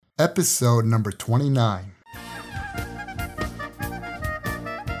episode number 29.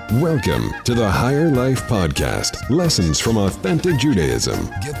 Welcome to the Higher Life Podcast, lessons from authentic Judaism.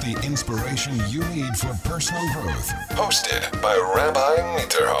 Get the inspiration you need for personal growth. Hosted by Rabbi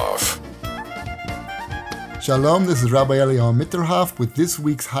Mitterhoff. Shalom, this is Rabbi Eliyahu Mitterhoff with this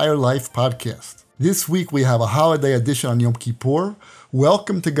week's Higher Life Podcast. This week we have a holiday edition on Yom Kippur.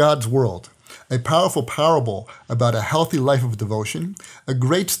 Welcome to God's World. A powerful parable about a healthy life of devotion, a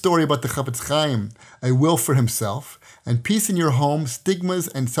great story about the Chafetz Chaim, a will for himself, and peace in your home, stigmas,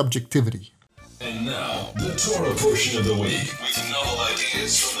 and subjectivity. And now, the Torah portion of the week with novel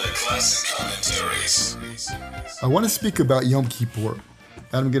ideas from the classic commentaries. I want to speak about Yom Kippur,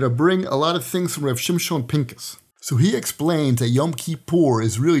 and I'm going to bring a lot of things from Rav Shimshon Pincus. So he explains that Yom Kippur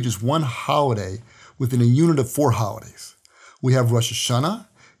is really just one holiday within a unit of 4 holidays. We have Rosh Hashanah,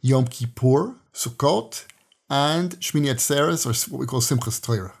 Yom Kippur, Sukkot, and Shmini Atzeres, or what we call Simchas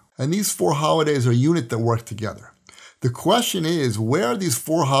Torah. And these 4 holidays are a unit that work together. The question is, where are these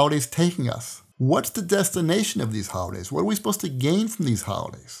 4 holidays taking us? What's the destination of these holidays? What are we supposed to gain from these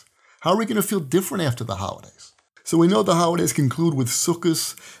holidays? How are we going to feel different after the holidays? So we know the holidays conclude with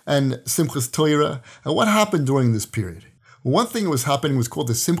Sukkot and Simchas Torah. And what happened during this period? One thing that was happening was called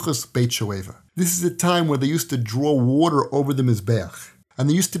the Simchas Beit Shoeva. This is a time where they used to draw water over the Mizbeach. And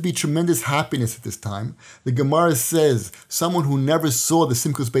there used to be tremendous happiness at this time. The Gemara says someone who never saw the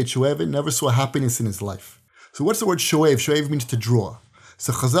Simchas Beit Shoeva never saw happiness in his life. So what's the word shoev? Shoev means to draw.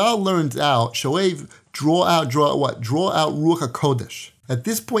 So Chazal learned out, shoev, draw out what? Draw out Ruach HaKodesh. At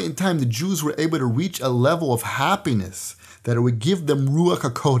this point in time, the Jews were able to reach a level of happiness that it would give them Ruach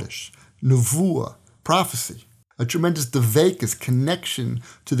HaKodesh, Nevuah, prophecy, a tremendous devekas, connection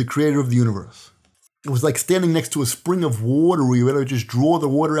to the creator of the universe. It was like standing next to a spring of water where you were able to just draw the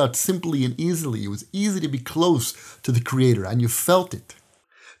water out simply and easily. It was easy to be close to the creator, and you felt it.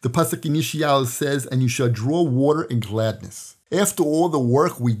 The Pasuk in Yeshayahu says, and you shall draw water in gladness. After all the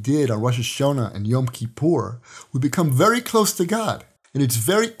work we did on Rosh Hashanah and Yom Kippur, we become very close to God. And it's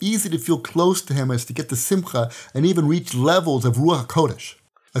very easy to feel close to Him as to get the Simcha and even reach levels of Ruach HaKodesh,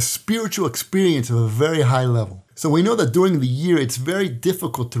 a spiritual experience of a very high level. So we know that during the year, it's very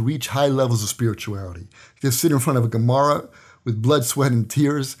difficult to reach high levels of spirituality. You just sit in front of a Gemara with blood, sweat, and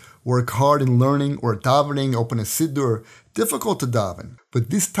tears, work hard in learning or davening, open a siddur. Difficult to daven. But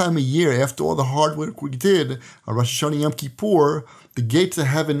this time of year, after all the hard work we did on Rosh Hashanah Yom Kippur, the gates of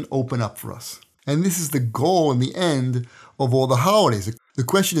heaven open up for us. And this is the goal and the end of all the holidays. The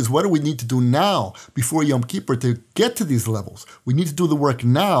question is, what do we need to do now before Yom Kippur to get to these levels? We need to do the work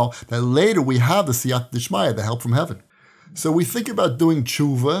now that later we have the Siyat Dishmaya, the help from heaven. So we think about doing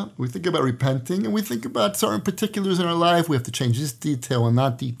tshuva, we think about repenting, and we think about certain particulars in our life. We have to change this detail and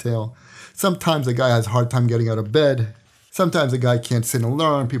that detail. Sometimes a guy has a hard time getting out of bed. Sometimes a guy can't sit and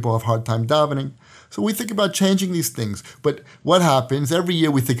learn. People have a hard time davening. So we think about changing these things. But what happens? Every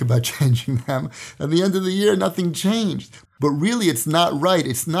year we think about changing them. At the end of the year, nothing changed. But really, it's not right.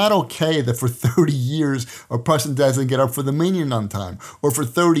 It's not okay that for 30 years a person doesn't get up for the minyan on time. Or for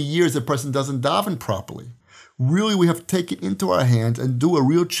 30 years a person doesn't daven properly. Really, we have to take it into our hands and do a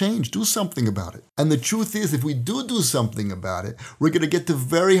real change, do something about it. And the truth is, if we do something about it, we're going to get to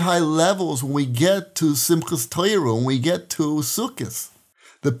very high levels when we get to Simchas Torah, when we get to Sukkot.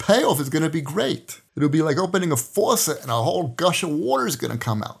 The payoff is going to be great. It'll be like opening a faucet and a whole gush of water is going to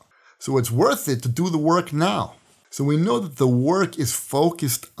come out. So it's worth it to do the work now. So we know that the work is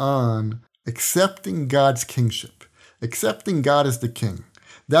focused on accepting God's kingship, accepting God as the king.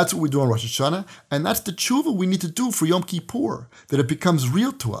 That's what we do on Rosh Hashanah, and that's the tshuva we need to do for Yom Kippur, that it becomes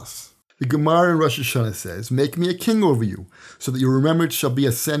real to us. The Gemara in Rosh Hashanah says, make me a king over you, so that your remembrance shall be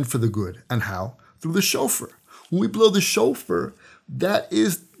ascend for the good. And how? Through the shofar. When we blow the shofar, that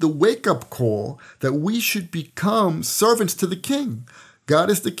is the wake-up call that we should become servants to the king. God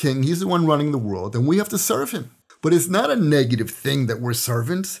is the king, He's the one running the world, and we have to serve Him. But it's not a negative thing that we're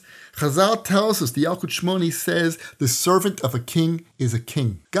servants. Chazal tells us, the Yalkut Shmoni says, the servant of a king is a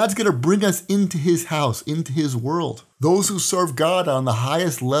king. God's going to bring us into His house, into His world. Those who serve God are on the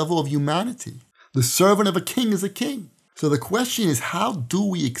highest level of humanity. The servant of a king is a king. So the question is, how do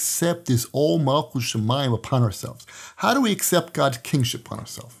we accept this Ol Malchus Shemayim upon ourselves? How do we accept God's kingship upon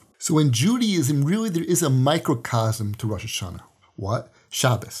ourselves? So in Judaism, really there is a microcosm to Rosh Hashanah. What?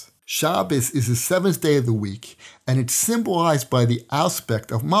 Shabbos. Shabbos is the 7th day of the week, and it's symbolized by the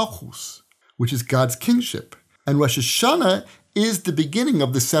aspect of Malchus, which is God's kingship. And Rosh Hashanah is the beginning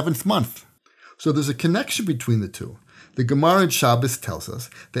of the 7th month. So there's a connection between the two. The Gemara in Shabbos tells us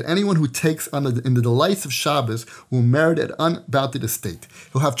that anyone who takes in the delights of Shabbos will merit an unbounded estate.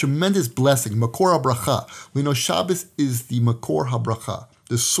 He'll have tremendous blessing, Makor HaBracha. We know Shabbos is the Makor HaBracha,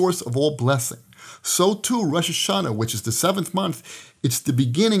 the source of all blessing. So too, Rosh Hashanah, which is the 7th month, it's the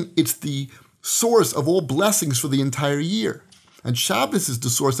beginning, it's the source of all blessings for the entire year. And Shabbos is the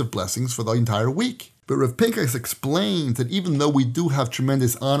source of blessings for the entire week. But Rav Pinchas explains that even though we do have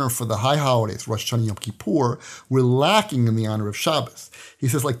tremendous honor for the high holidays, Rosh Hashanah, Yom Kippur, we're lacking in the honor of Shabbos. He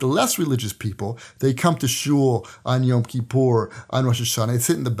says, like the less religious people, they come to shul on Yom Kippur, on Rosh Hashanah, they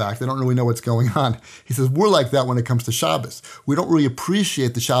sit in the back, they don't really know what's going on. He says, we're like that when it comes to Shabbos. We don't really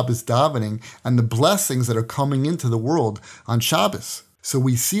appreciate the Shabbos davening and the blessings that are coming into the world on Shabbos. So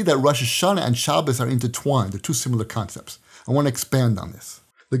we see that Rosh Hashanah and Shabbos are intertwined. They're two similar concepts. I want to expand on this.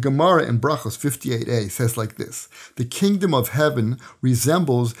 The Gemara in Brachos 58a says like this: the kingdom of heaven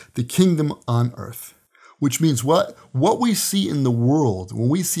resembles the kingdom on earth. Which means what we see in the world, when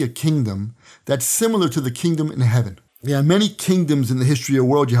we see a kingdom, that's similar to the kingdom in heaven. There are many kingdoms in the history of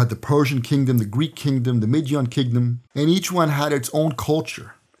the world. You had the Persian kingdom, the Greek kingdom, the Midian kingdom, and each one had its own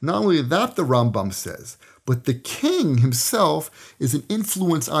culture. Not only that, the Rambam says, but the king himself is an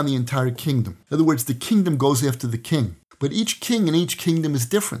influence on the entire kingdom. In other words, the kingdom goes after the king. But each king in each kingdom is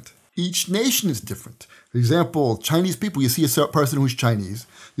different. Each nation is different. For example, Chinese people, you see a person who's Chinese,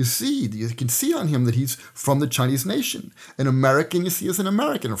 you can see on him that he's from the Chinese nation. An American, you see as an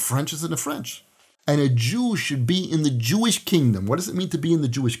American. A French is in a French. And a Jew should be in the Jewish kingdom. What does it mean to be in the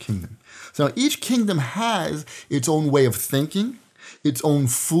Jewish kingdom? So each kingdom has its own way of thinking, its own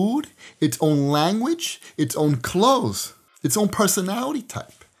food, its own language, its own clothes, its own personality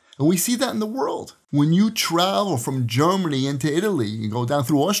type. And we see that in the world. When you travel from Germany into Italy, you go down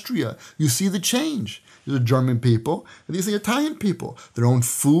through Austria, you see the change. These are German people, and these are Italian people. Their own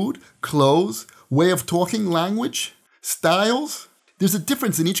food, clothes, way of talking, language, styles. There's a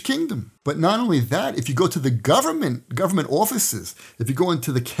difference in each kingdom. But not only that, if you go to the government offices, if you go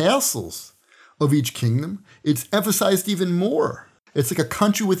into the castles of each kingdom, it's emphasized even more. It's like a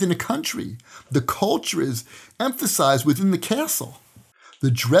country within a country. The culture is emphasized within the castle. The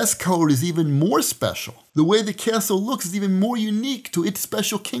dress code is even more special. The way the castle looks is even more unique to its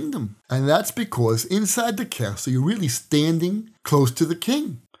special kingdom. And that's because inside the castle, you're really standing close to the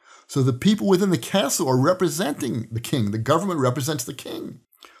king. So the people within the castle are representing the king. The government represents the king.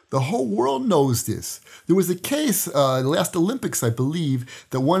 The whole world knows this. There was a case, the last Olympics, I believe,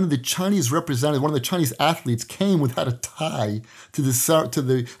 that one of the Chinese athletes came without a tie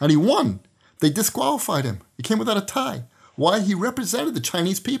and he won. They disqualified him. He came without a tie. Why? He represented the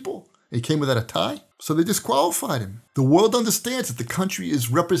Chinese people. He came without a tie, so they disqualified him. The world understands that the country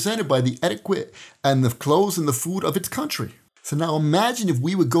is represented by the etiquette and the clothes and the food of its country. So now imagine if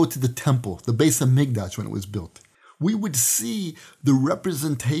we would go to the temple, the Beis HaMikdash, when it was built. We would see the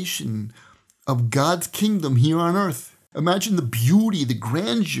representation of God's kingdom here on earth. Imagine the beauty, the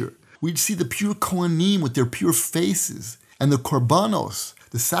grandeur. We'd see the pure Kohanim with their pure faces and the korbanos,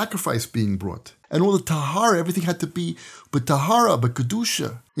 the sacrifice being brought. And all the tahara, everything had to be but tahara, but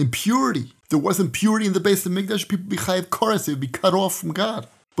kedusha, impurity. If there wasn't purity in the Beis HaMikdash, people would be chayav koros, they would be cut off from God.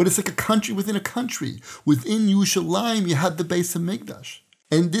 But it's like a country within a country. Within Yerushalayim, you had the Beis HaMikdash.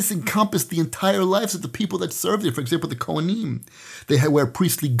 And this encompassed the entire lives of the people that served there. For example, the Kohanim. They had wear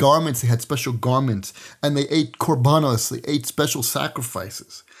priestly garments, they had special garments, and they ate korbanos, they ate special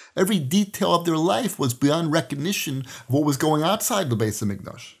sacrifices. Every detail of their life was beyond recognition of what was going outside the Beis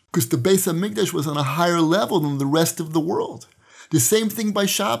HaMikdash. Because the Beis HaMikdash was on a higher level than the rest of the world. The same thing by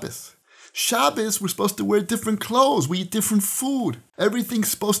Shabbos. Shabbos, we're supposed to wear different clothes, we eat different food.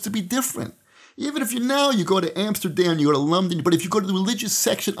 Everything's supposed to be different. Even if you go to Amsterdam, you go to London, but if you go to the religious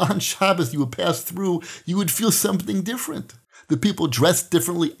section on Shabbos, you would pass through, you would feel something different. The people dress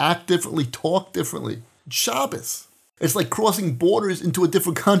differently, act differently, talk differently. It's Shabbos. It's like crossing borders into a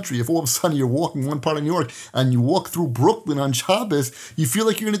different country. If all of a sudden you're walking one part of New York and you walk through Brooklyn on Shabbos, you feel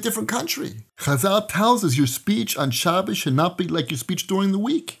like you're in a different country. Chazal tells us your speech on Shabbos should not be like your speech during the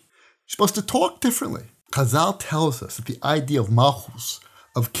week. You're supposed to talk differently. Chazal tells us that the idea of malchus,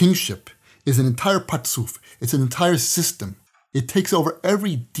 of kingship, is an entire patzuf. It's an entire system. It takes over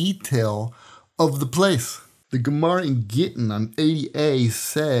every detail of the place. The Gemara in Gittin on 80a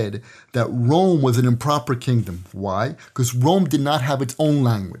said that Rome was an improper kingdom. Why? Because Rome did not have its own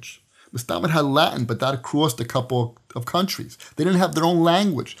language. Mustafa had Latin, but that crossed a couple of countries. They didn't have their own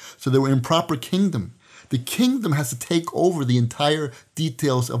language, so they were an improper kingdom. The kingdom has to take over the entire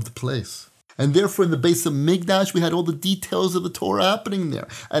details of the place. And therefore, in the Beis HaMikdash, we had all the details of the Torah happening there.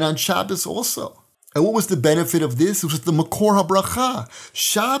 And on Shabbos also. And what was the benefit of this? It was the Makor HaBracha.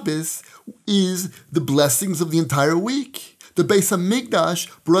 Shabbos is the blessings of the entire week. The Beis HaMikdash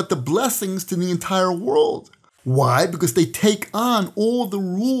brought the blessings to the entire world. Why? Because they take on all the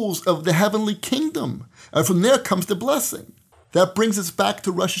rules of the heavenly kingdom. And from there comes the blessing. That brings us back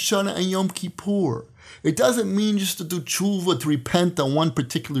to Rosh Hashanah and Yom Kippur. It doesn't mean just to do tshuva, to repent on one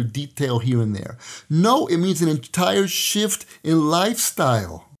particular detail here and there. No, it means an entire shift in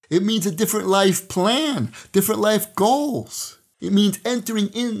lifestyle. It means a different life plan, different life goals. It means entering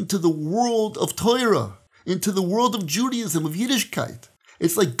into the world of Torah, into the world of Judaism, of Yiddishkeit.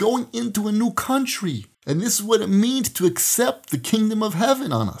 It's like going into a new country. And this is what it means to accept the kingdom of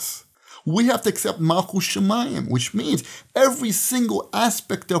heaven on us. We have to accept Malchus Shemayim, which means every single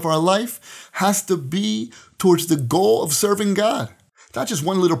aspect of our life has to be towards the goal of serving God. Not just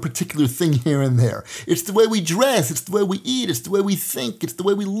one little particular thing here and there. It's the way we dress, it's the way we eat, it's the way we think, it's the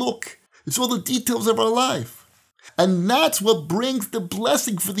way we look. It's all the details of our life. And that's what brings the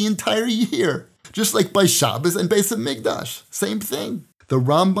blessing for the entire year. Just like by Shabbos and Beis HaMikdash, same thing. The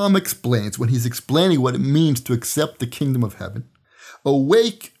Rambam explains, when he's explaining what it means to accept the kingdom of heaven,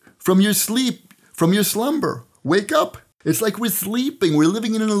 awake from your sleep, from your slumber. Wake up. It's like we're sleeping. We're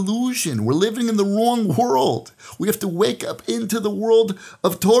living in an illusion. We're living in the wrong world. We have to wake up into the world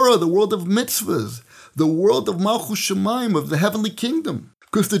of Torah, the world of mitzvahs, the world of Malchus Shemayim, of the heavenly kingdom.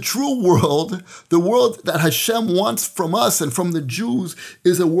 Because the true world, the world that Hashem wants from us and from the Jews,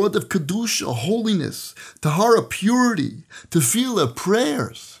 is a world of Kedusha, holiness, Tahara, purity, tefillah,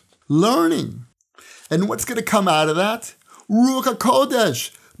 prayers, learning. And what's going to come out of that? Ruach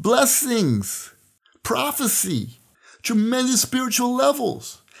HaKodesh, blessings, prophecy, tremendous spiritual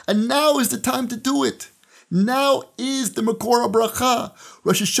levels. And now is the time to do it. Now is the Makor HaBracha,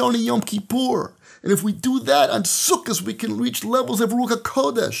 Rosh Hashanah, Yom Kippur. And if we do that on Sukkot, we can reach levels of Ruach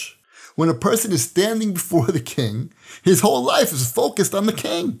HaKodesh. When a person is standing before the king, his whole life is focused on the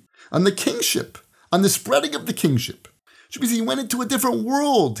king, on the kingship, on the spreading of the kingship. Which means he went into a different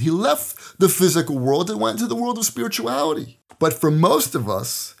world. He left the physical world and went into the world of spirituality. But for most of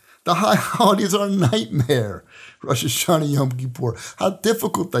us, the high holidays are a nightmare. Rosh Hashanah, Yom Kippur, how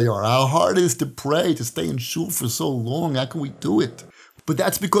difficult they are, how hard it is to pray, to stay in shul for so long. How can we do it? But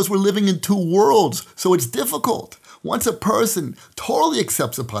that's because we're living in two worlds, so it's difficult. Once a person totally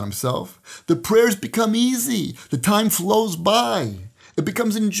accepts upon himself, the prayers become easy, the time flows by, it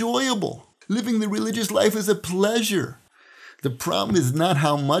becomes enjoyable. Living the religious life is a pleasure. The problem is not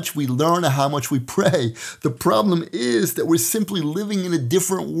how much we learn or how much we pray. The problem is that we're simply living in a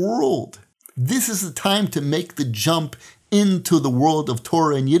different world. This is the time to make the jump into the world of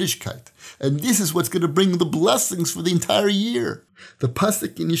Torah and Yiddishkeit. And this is what's going to bring the blessings for the entire year. The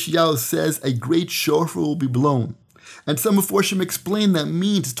pasuk in Yeshayahu says, a great shofar will be blown. And some Meforshim explain that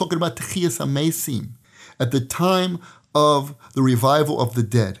means, it's talking about Techiyas HaMesim, at the time of the revival of the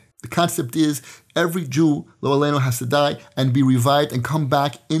dead. The concept is every Jew, lo aleinu, has to die and be revived and come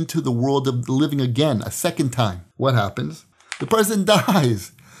back into the world of the living again, a second time. What happens? The person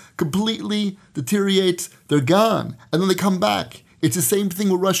dies, completely deteriorates, they're gone, and then they come back. It's the same thing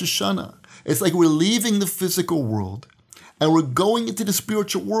with Rosh Hashanah. It's like we're leaving the physical world and we're going into the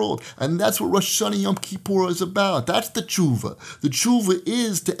spiritual world, and that's what Rosh Hashanah Yom Kippur is about. That's the tshuva. The tshuva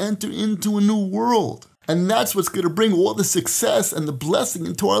is to enter into a new world. And that's what's going to bring all the success and the blessing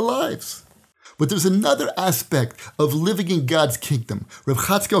into our lives. But there's another aspect of living in God's kingdom. Rav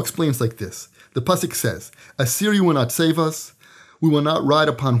Chatzkel explains like this. The pasuk says, Assyria will not save us, we will not ride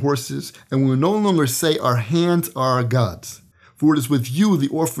upon horses, and we will no longer say our hands are our gods. For it is with you the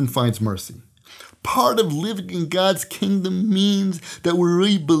orphan finds mercy. Part of living in God's kingdom means that we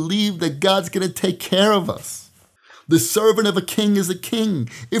really believe that God's going to take care of us. The servant of a king is a king.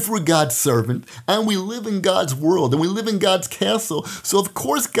 If we're God's servant and we live in God's world and we live in God's castle, so of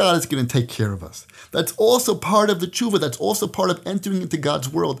course God is going to take care of us. That's also part of the tshuva. That's also part of entering into God's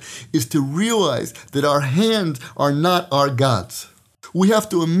world, is to realize that our hands are not our gods. We have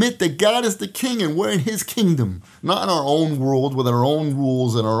to admit that God is the king and we're in his kingdom, not in our own world with our own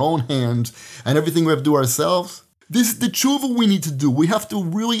rules and our own hands and everything we have to do ourselves. This is the tshuva we need to do. We have to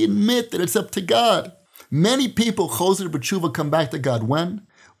really admit that it's up to God. Many people, Choser B'tshuva, come back to God when?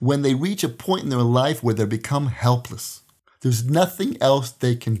 When they reach a point in their life where they become helpless. There's nothing else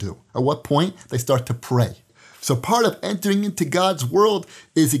they can do. At what point? They start to pray. So part of entering into God's world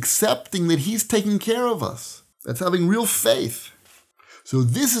is accepting that he's taking care of us. That's having real faith. So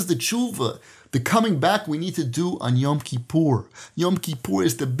this is the tshuva, the coming back we need to do on Yom Kippur. Yom Kippur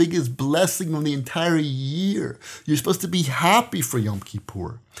is the biggest blessing of the entire year. You're supposed to be happy for Yom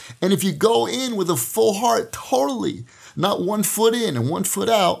Kippur. And if you go in with a full heart, totally, not 1 foot in and 1 foot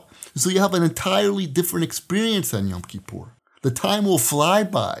out, so you have an entirely different experience on Yom Kippur. The time will fly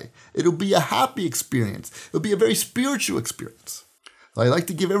by. It'll be a happy experience. It'll be a very spiritual experience. I like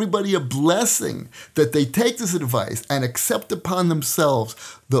to give everybody a blessing that they take this advice and accept upon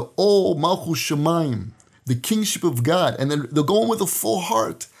themselves the Ol Malchus Shemayim, the kingship of God, and then they'll go in with a full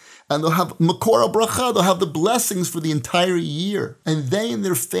heart. And they'll have Makor HaBracha, they'll have the blessings for the entire year. And they and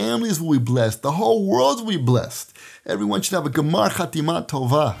their families will be blessed. The whole world will be blessed. Everyone should have a Gemar Chatima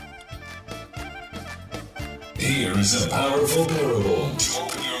Tova. Here is a powerful parable to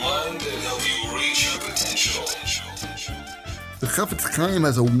open your mind and help you reach your potential. The Chafetz Chaim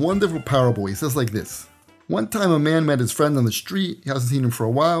has a wonderful parable. He says like this. One time a man met his friend on the street. He hasn't seen him for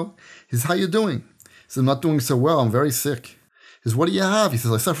a while. He says, how you doing? He says, I'm not doing so well. I'm very sick. He says, what do you have? He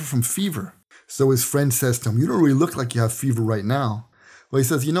says, I suffer from fever. So his friend says to him, you don't really look like you have fever right now. Well, he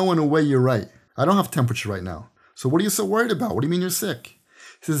says, in a way, you're right. I don't have temperature right now. So what are you so worried about? What do you mean you're sick?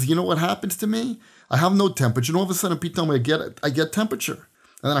 He says, you know what happens to me? I have no temperature, and all of a sudden, I get temperature.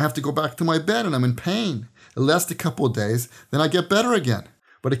 And then I have to go back to my bed, and I'm in pain. It lasts a couple of days, then I get better again.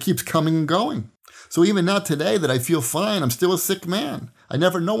 But it keeps coming and going. So even now today that I feel fine, I'm still a sick man. I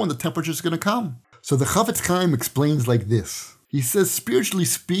never know when the temperature is going to come. So the Chafetz Chaim explains like this. He says, spiritually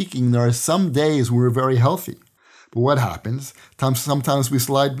speaking, there are some days where we're very healthy. But what happens? Sometimes we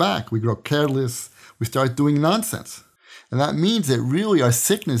slide back. We grow careless. We start doing nonsense. And that means that really our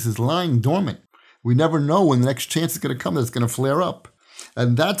sickness is lying dormant. We never know when the next chance is going to come that it's going to flare up.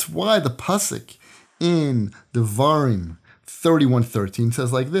 And that's why the pasuk in Devarim 31:13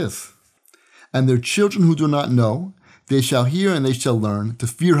 says like this. And their children who do not know, they shall hear and they shall learn to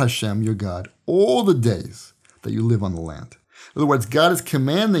fear Hashem, your God, all the days that you live on the land. In other words, God is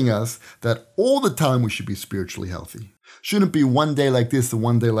commanding us that all the time we should be spiritually healthy. Shouldn't be one day like this and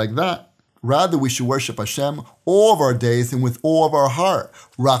one day like that. Rather, we should worship Hashem all of our days and with all of our heart.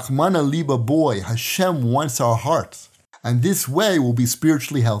 Rachmana liba boy, Hashem wants our hearts. And this way we'll be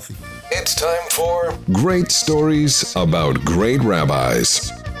spiritually healthy. It's time for Great Stories About Great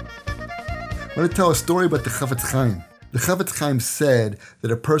Rabbis. I want to tell a story about the Chafetz Chaim. The Chafetz Chaim said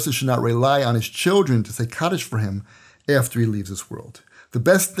that a person should not rely on his children to say Kaddish for him after he leaves this world. The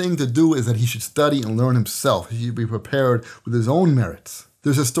best thing to do is that he should study and learn himself. He should be prepared with his own merits.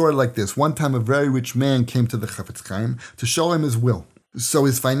 There's a story like this. One time a very rich man came to the Chafetz Chaim to show him his will. So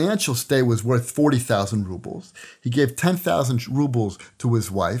his financial stay was worth 40,000 rubles. He gave 10,000 rubles to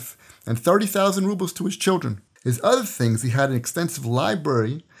his wife and 30,000 rubles to his children. His other things, he had an extensive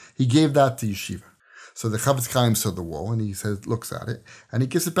library. He gave that to yeshiva. So the Chafetz Chaim saw the wall, and he says, looks at it, and he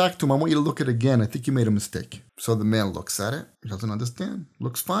gives it back to him. I want you to look at it again. I think you made a mistake. So the man looks at it. He doesn't understand.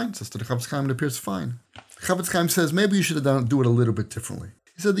 Looks fine. Says to the Chafetz Chaim, it appears fine. The Chafetz Chaim says, maybe you should have do it a little bit differently.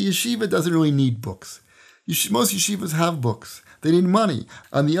 He said, the yeshiva doesn't really need books. Most yeshivas have books. They need money.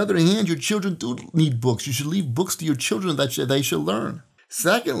 On the other hand, your children do need books. You should leave books to your children that they should learn.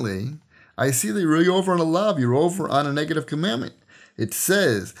 Secondly, I see that you're really over on a law. You're over on a negative commandment. It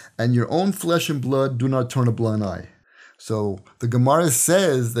says, and your own flesh and blood do not turn a blind eye. So the Gemara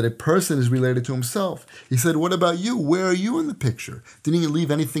says that a person is related to himself. He said, what about you? Where are you in the picture? Didn't you leave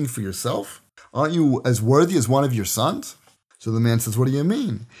anything for yourself? Aren't you as worthy as one of your sons? So the man says, what do you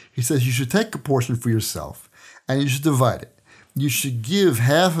mean? He says, you should take a portion for yourself and you should divide it. You should give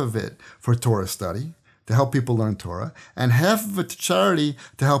half of it for Torah study to help people learn Torah and half of it to charity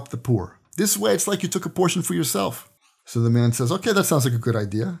to help the poor. This way, it's like you took a portion for yourself. So the man says, okay, that sounds like a good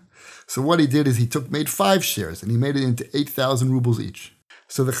idea. So what he did is he made 5 shares and he made it into 8,000 rubles each.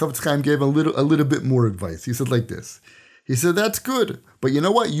 So the Chafetz Chaim gave a little bit more advice. He said like this. He said, that's good. But you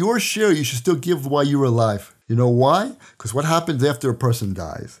know what? Your share you should still give while you're alive. You know why? Because what happens after a person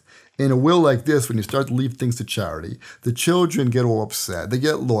dies? In a will like this, when you start to leave things to charity, the children get all upset. They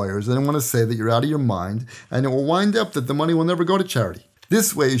get lawyers. They don't want to say that you're out of your mind. And it will wind up that the money will never go to charity.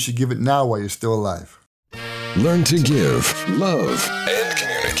 This way, you should give it now while you're still alive. Learn to give, love, and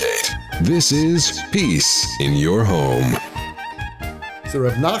communicate. This is Peace in Your Home. So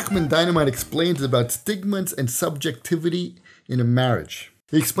Rav Nachman Dynamite explains about stigmas and subjectivity in a marriage.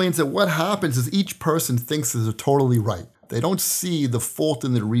 He explains that what happens is each person thinks they're totally right. They don't see the fault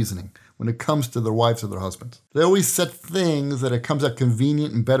in their reasoning when it comes to their wives or their husbands. They always set things that it comes out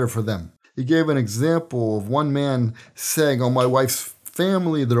convenient and better for them. He gave an example of one man saying, oh, my wife's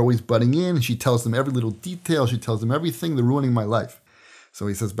family, they're always butting in. She tells them every little detail. She tells them everything. They're ruining my life. So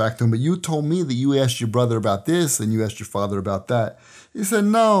he says back to him, but you told me that you asked your brother about this and you asked your father about that. He said,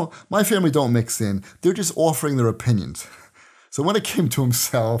 no, my family don't mix in. They're just offering their opinions. So when it came to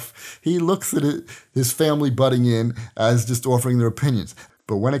himself, he looks at his family butting in as just offering their opinions.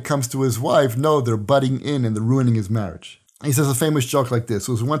 But when it comes to his wife, no, they're butting in and they're ruining his marriage. He says a famous joke like this.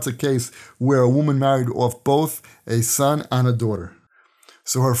 It was once a case where a woman married off both a son and a daughter.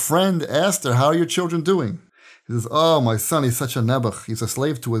 So her friend asked her, how are your children doing? He says, oh, my son, he's such a nebuch. He's a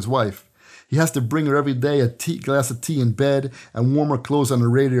slave to his wife. He has to bring her every day a glass of tea in bed and warm her clothes on the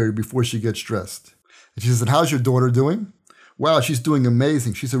radiator before she gets dressed. And she says, and how's your daughter doing? Wow, she's doing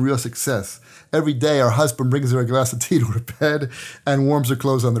amazing. She's a real success. Every day, our husband brings her a glass of tea to her bed and warms her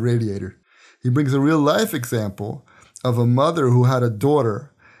clothes on the radiator. He brings a real-life example of a mother who had a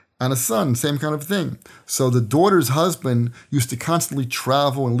daughter and a son, same kind of thing. So the daughter's husband used to constantly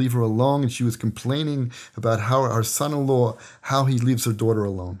travel and leave her alone, and she was complaining about how her son-in-law, how he leaves her daughter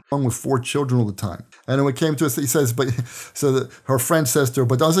alone, along with 4 children all the time. And when it came to us, he says, her friend says to her,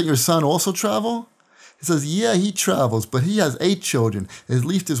 but doesn't your son also travel? He says, yeah, he travels, but he has 8 children. At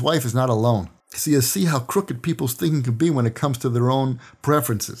least his wife is not alone. So you see how crooked people's thinking can be when it comes to their own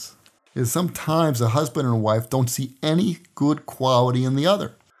preferences. Is sometimes a husband and a wife don't see any good quality in the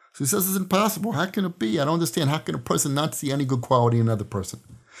other. So he says it's impossible. How can it be? I don't understand. How can a person not see any good quality in another person?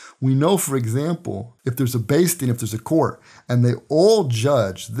 We know, for example, if there's a Beis Din, if there's a court, and they all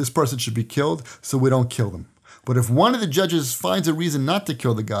judge this person should be killed, so we don't kill them. But if one of the judges finds a reason not to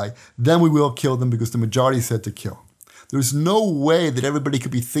kill the guy, then we will kill them because the majority said to kill. There's no way that everybody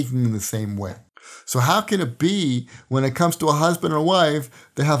could be thinking in the same way. So how can it be when it comes to a husband or wife,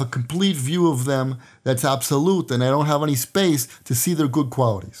 they have a complete view of them that's absolute and they don't have any space to see their good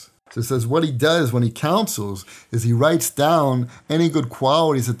qualities? So it says what he does when he counsels is he writes down any good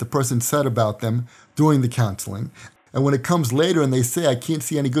qualities that the person said about them during the counseling. And when it comes later and they say, I can't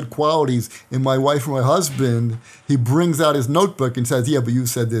see any good qualities in my wife or my husband, he brings out his notebook and says, yeah, but you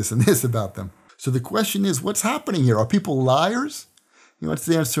said this and this about them. So the question is, what's happening here? Are people liars? What's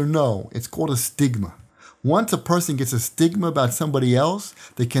the answer? No. It's called a stigma. Once a person gets a stigma about somebody else,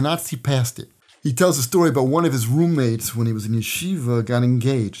 they cannot see past it. He tells a story about one of his roommates when he was in yeshiva got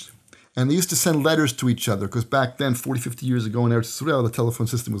engaged. And they used to send letters to each other because back then, 40, 50 years ago in Eretz Yisrael, the telephone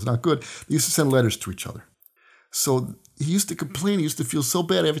system was not good. They used to send letters to each other. So he used to complain. He used to feel so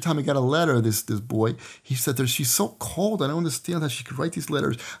bad every time he got a letter, this boy. He said, she's so cold. I don't understand how she could write these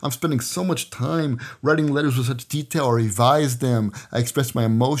letters. I'm spending so much time writing letters with such detail. I revise them. I express my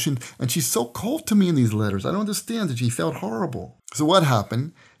emotion. And she's so cold to me in these letters. I don't understand that. She felt horrible. So what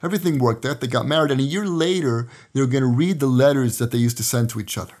happened? Everything worked out. They got married. And a year later, they were going to read the letters that they used to send to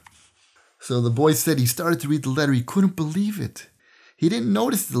each other. So the boy said he started to read the letter. He couldn't believe it. He didn't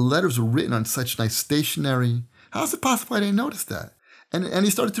notice the letters were written on such nice stationery. How's it possible I didn't notice that? And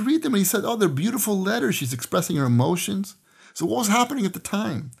he started to read them and he said, oh, they're beautiful letters. She's expressing her emotions. So what was happening at the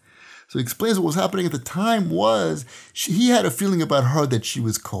time? So he explains what was happening at the time was he had a feeling about her that she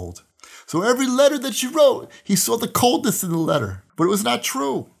was cold. So every letter that she wrote, he saw the coldness in the letter. But it was not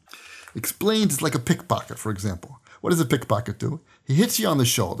true. Explains it's like a pickpocket, for example. What does a pickpocket do? He hits you on the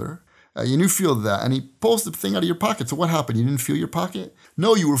shoulder. You feel that, and he pulls the thing out of your pocket. So what happened? You didn't feel your pocket?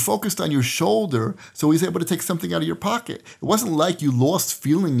 No, you were focused on your shoulder, so he's able to take something out of your pocket. It wasn't like you lost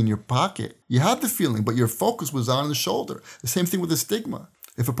feeling in your pocket. You had the feeling, but your focus was on the shoulder. The same thing with a stigma.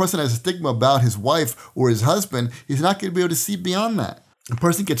 If a person has a stigma about his wife or his husband, he's not going to be able to see beyond that. A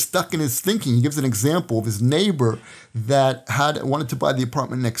person gets stuck in his thinking. He gives an example of his neighbor that wanted to buy the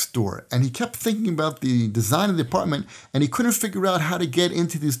apartment next door. And he kept thinking about the design of the apartment, and he couldn't figure out how to get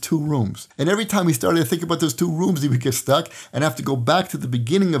into these 2 rooms. And every time he started to think about those 2 rooms, he would get stuck and have to go back to the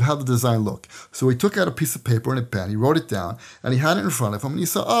beginning of how the design looked. So he took out a piece of paper and a pen, he wrote it down, and he had it in front of him, and he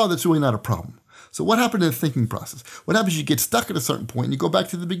said, oh, that's really not a problem. So what happened in the thinking process? What happens is you get stuck at a certain point and you go back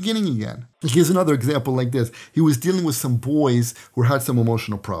to the beginning again. Here's another example like this. He was dealing with some boys who had some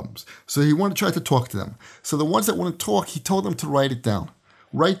emotional problems. So he wanted to try to talk to them. So the ones that want to talk, he told them to write it down.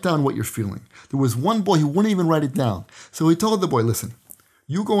 Write down what you're feeling. There was one boy who wouldn't even write it down. So he told the boy, listen,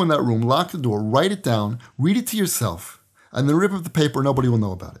 you go in that room, lock the door, write it down, read it to yourself, and then rip up the paper, nobody will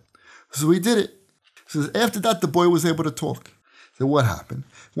know about it. So he did it. So after that, the boy was able to talk. So what happened?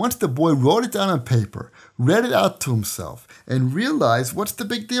 Once the boy wrote it down on paper, read it out to himself, and realized, what's the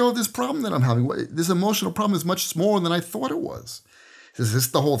big deal with this problem that I'm having? This emotional problem is much smaller than I thought it was. He says, is this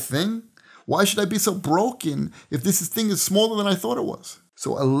the whole thing? Why should I be so broken if this thing is smaller than I thought it was?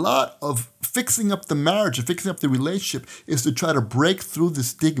 So a lot of fixing up the marriage and fixing up the relationship is to try to break through the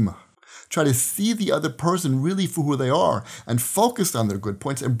stigma. Try to see the other person really for who they are and focus on their good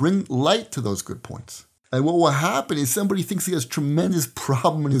points and bring light to those good points. And what will happen is somebody thinks he has a tremendous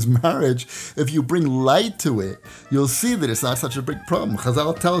problem in his marriage. If you bring light to it, you'll see that it's not such a big problem.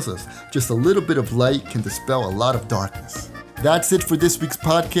 Chazal tells us just a little bit of light can dispel a lot of darkness. That's it for this week's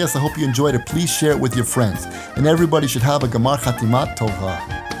podcast. I hope you enjoyed it. Please share it with your friends. And everybody should have a Gamar Chatimat Tova.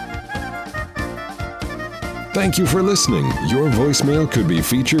 Thank you for listening. Your voicemail could be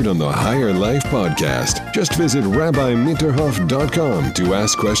featured on the Higher Life podcast. Just visit rabbimitterhoff.com to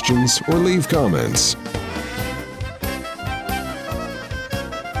ask questions or leave comments.